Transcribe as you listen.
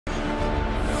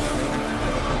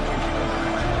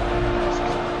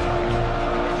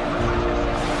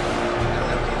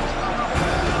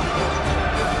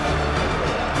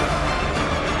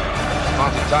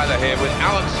Tyler here with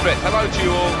Alan Smith. Hello to you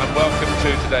all and welcome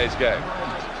to today's game.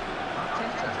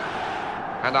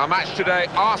 And our match today,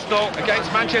 Arsenal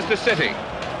against Manchester City.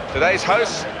 Today's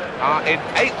hosts are in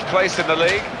 8th place in the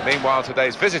league. Meanwhile,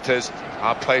 today's visitors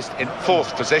are placed in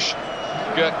 4th position.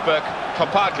 Gökberk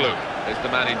Topaglu is the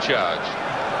man in charge.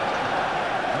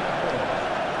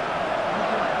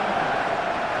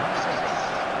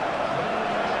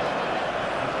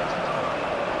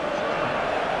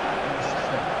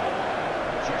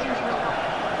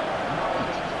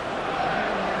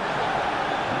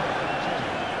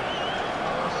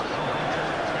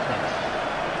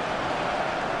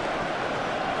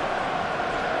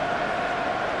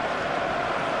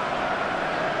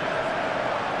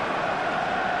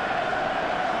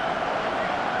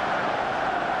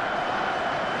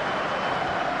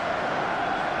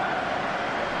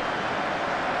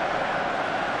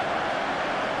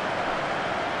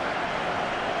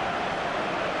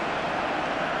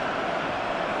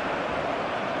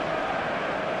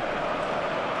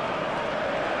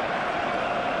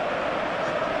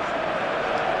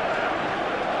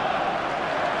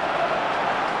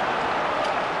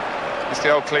 It's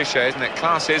the old cliche, isn't it?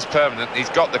 Class is permanent. He's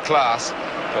got the class,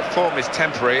 but form is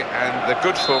temporary, and the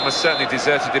good form has certainly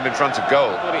deserted him in front of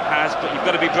goal. Well, it has, but you've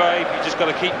got to be brave. You've just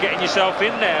got to keep getting yourself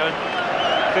in there and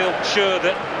feel sure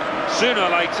that sooner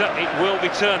or later it will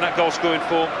return, that goal-scoring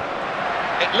form.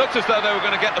 It looked as though they were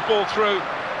going to get the ball through.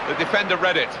 The defender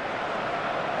read it.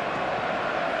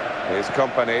 Here's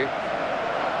Company.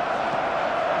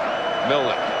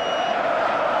 Milner.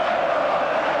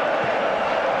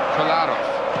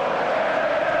 Kolarov.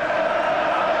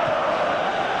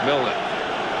 Milner.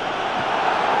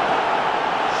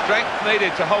 Strength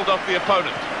needed to hold off the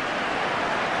opponent.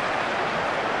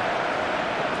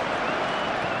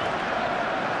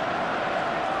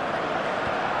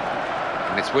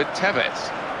 And it's with Tevez.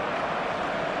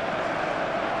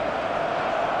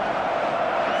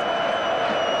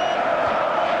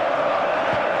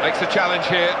 Makes a challenge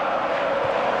here.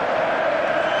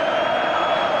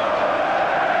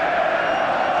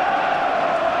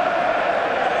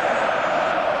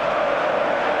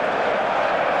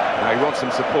 He wants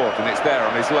some support, and it's there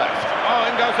on his left. Oh,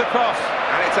 in goes the cross,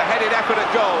 and it's a headed effort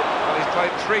at goal. Well, he's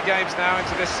played 3 games now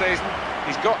into this season.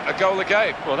 He's got a goal a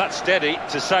game. Well, that's steady,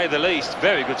 to say the least.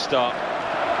 Very good start.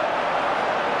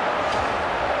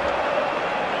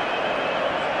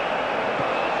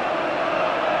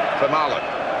 Vermaelen.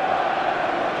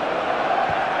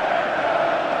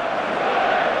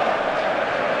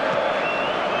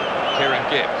 Kieran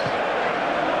Gibbs.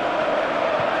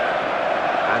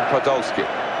 And Podolski.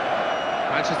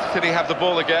 Manchester City have the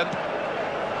ball again.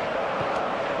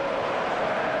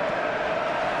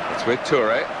 It's with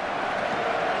Toure.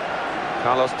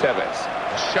 Carlos Tevez.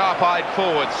 A sharp-eyed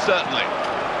forward, certainly.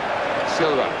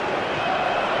 Silva.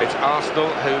 It's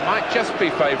Arsenal, who might just be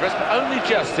favourites, but only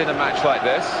just in a match like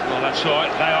this. Well, that's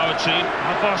right. They are a team,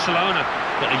 like Barcelona,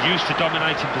 that are used to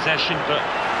dominating possession, but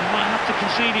they might have to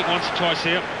concede it once or twice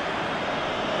here.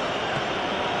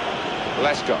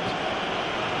 Lescott.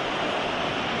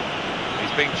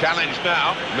 Being challenged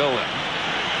now. Milner.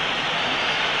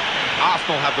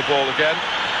 Arsenal have the ball again.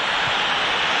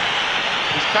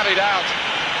 He's cut it out,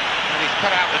 and he's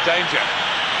cut out the danger.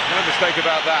 No mistake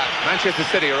about that. Manchester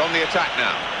City are on the attack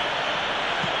now.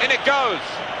 In it goes.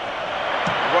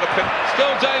 What a pin.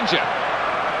 Still danger.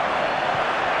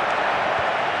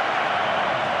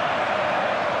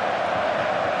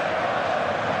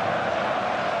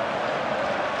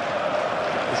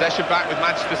 Possession back with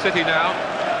Manchester City now.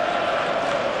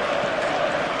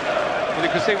 Well,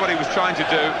 you could see what he was trying to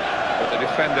do, but the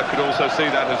defender could also see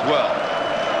that as well.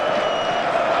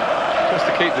 Just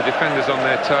to keep the defenders on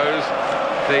their toes.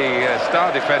 The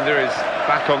star defender is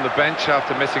back on the bench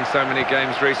after missing so many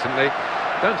games recently.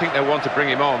 Don't think they'll want to bring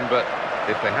him on, but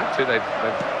if they have to, they've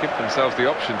given themselves the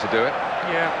option to do it.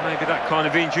 Yeah, maybe that kind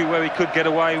of injury where he could get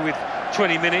away with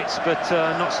 20 minutes, but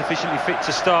not sufficiently fit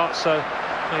to start, so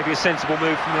maybe a sensible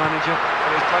move from the manager.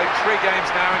 Well, he's played 3 games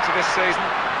now into this season.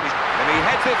 And he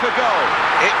heads it for goal.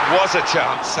 It was a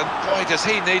chance, and boy, does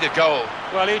he need a goal.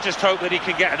 Well, he'll just hope that he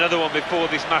can get another one before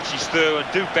this match is through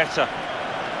and do better.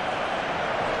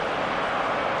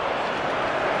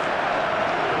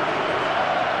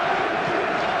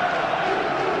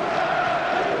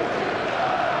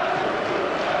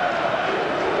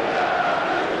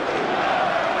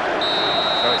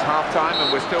 So it's half-time, and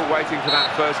we're still waiting for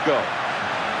that first goal.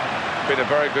 It's been a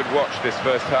very good watch this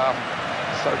first half.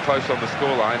 So close on the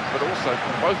scoreline, but also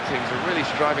both teams are really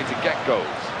striving to get goals.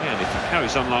 Yeah, and if it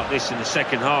carries on like this in the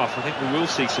second half, I think we will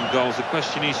see some goals. The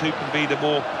question is who can be the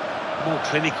more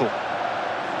clinical.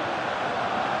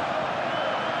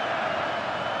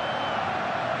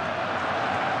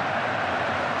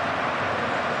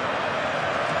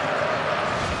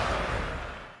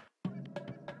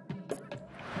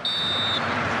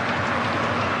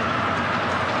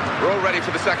 ready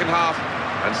for the second half,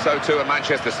 and so too at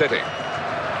Manchester City.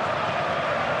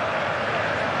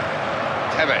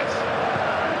 Tevez.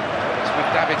 It's with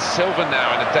David Silva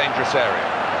now in a dangerous area.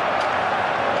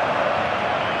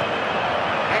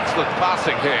 Excellent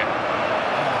passing here.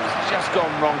 Oh, it's just gone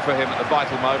wrong for him at the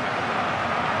vital moment.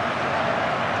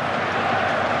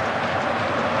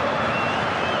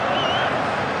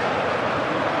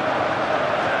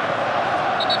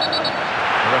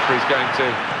 The referee's going to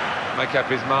make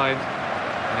up his mind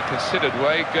in a considered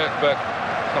way. Gertberg,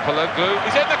 Topologlu,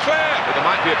 he's in the clear! But there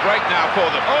might be a break now for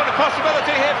them. Oh, and a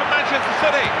possibility here for Manchester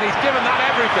City. And he's given that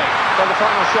everything. So the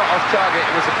final shot off target,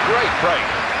 it was a great break.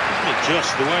 Isn't it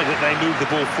just the way that they move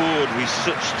the ball forward with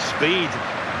such speed,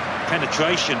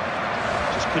 penetration,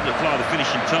 just couldn't apply the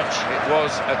finishing touch. It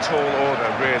was a tall order,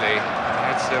 really. He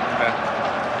had some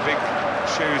big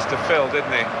shoes to fill,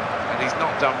 didn't he? And he's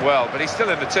not done well, but he's still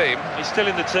in the team. He's still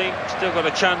in the team, still got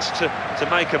a chance to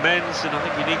make amends, and I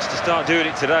think he needs to start doing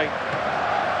it today.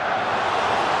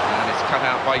 And it's cut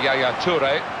out by Yaya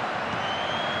Toure.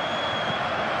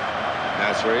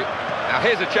 Nasri. Now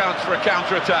here's a chance for a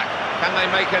counter-attack. Can they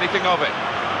make anything of it?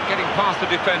 Getting past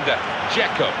the defender,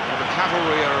 Dzeko. Well, the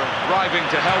cavalry are arriving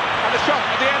to help, and the shot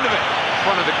at the end of it. It's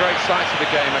one of the great sights of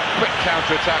the game, a quick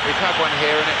counter-attack. We've had one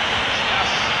here, and it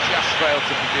just failed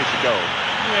to produce a goal.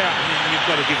 Yeah, I mean, you've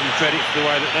got to give them credit for the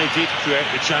way that they did create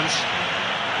the chance.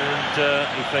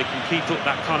 And if they can keep up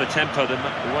that kind of tempo, the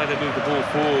way they move the ball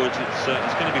forward, it's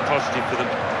going to be positive for them.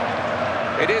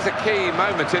 It is a key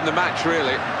moment in the match,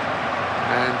 really.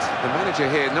 And the manager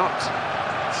here not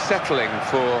settling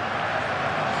for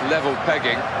level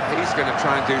pegging. He's going to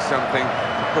try and do something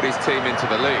to put his team into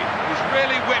the lead. He's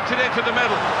really whipped it into the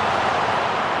middle.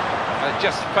 It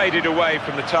just faded away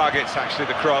from the targets, actually,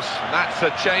 the cross. And that's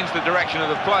changed the direction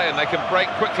of the play, and they can break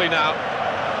quickly now.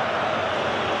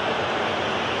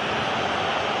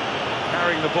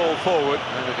 Carrying the ball forward,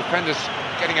 and the defenders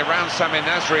getting around Samir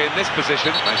Nasri in this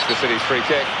position. Manchester City's free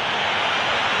kick.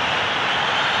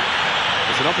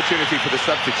 It's an opportunity for the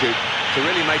substitute to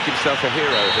really make himself a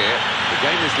hero here. The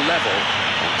game is level,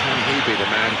 and can he be the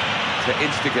man to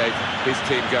instigate his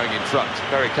team going in front?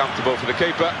 Very comfortable for the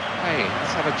keeper. Hey,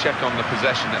 let's have a check on the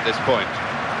possession at this point.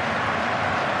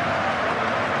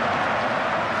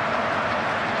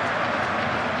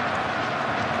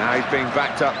 Now he's being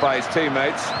backed up by his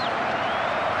teammates.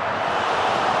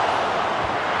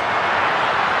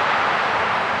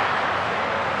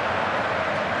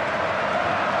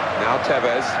 Now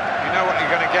Tevez. You know what you're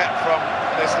going to get from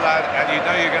this lad, and you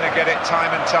know you're going to get it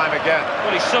time and time again.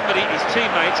 Well, he's somebody his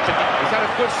teammates can... He's had a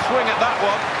good swing at that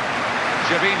one.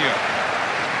 Gervinho.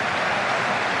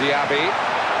 Diaby.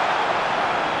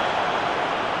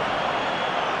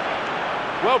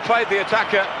 Well played, the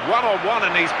attacker, one-on-one,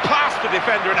 and he's past the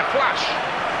defender in a flash.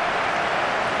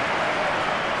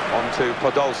 On to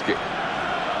Podolski.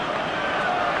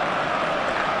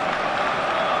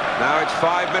 Now it's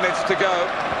 5 minutes to go.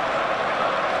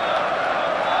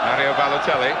 Mario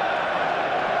Balotelli.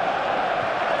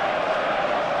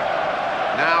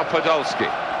 Now Podolski.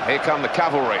 Here come the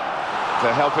cavalry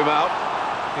to help him out.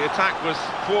 The attack was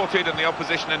thwarted and the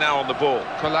opposition are now on the ball.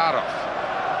 Kolarov.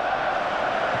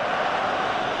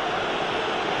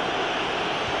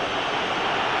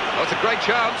 Oh, it's a great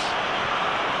chance.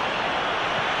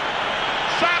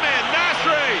 Samir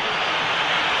Nasri!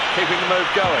 Keeping the move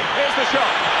going. Here's the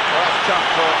shot. Well, that's tough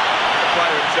for the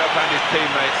player himself and his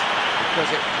teammates,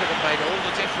 because it could have made all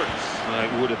the difference. Well,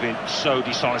 it would have been so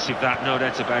decisive, that, no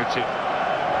doubt about it.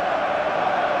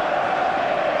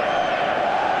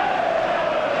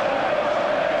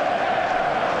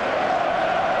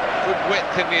 Good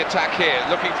width in the attack here,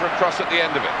 looking for a cross at the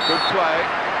end of it. Good play,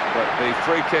 but the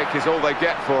free kick is all they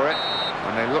get for it,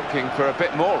 and they're looking for a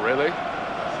bit more, really.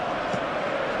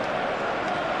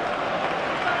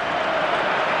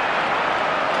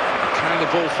 Carrying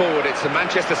the ball forward, it's the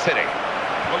Manchester City.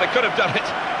 Well, they could have done it,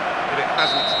 but it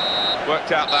hasn't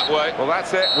worked out that way. Well,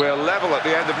 that's it. We're level at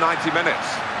the end of 90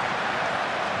 minutes.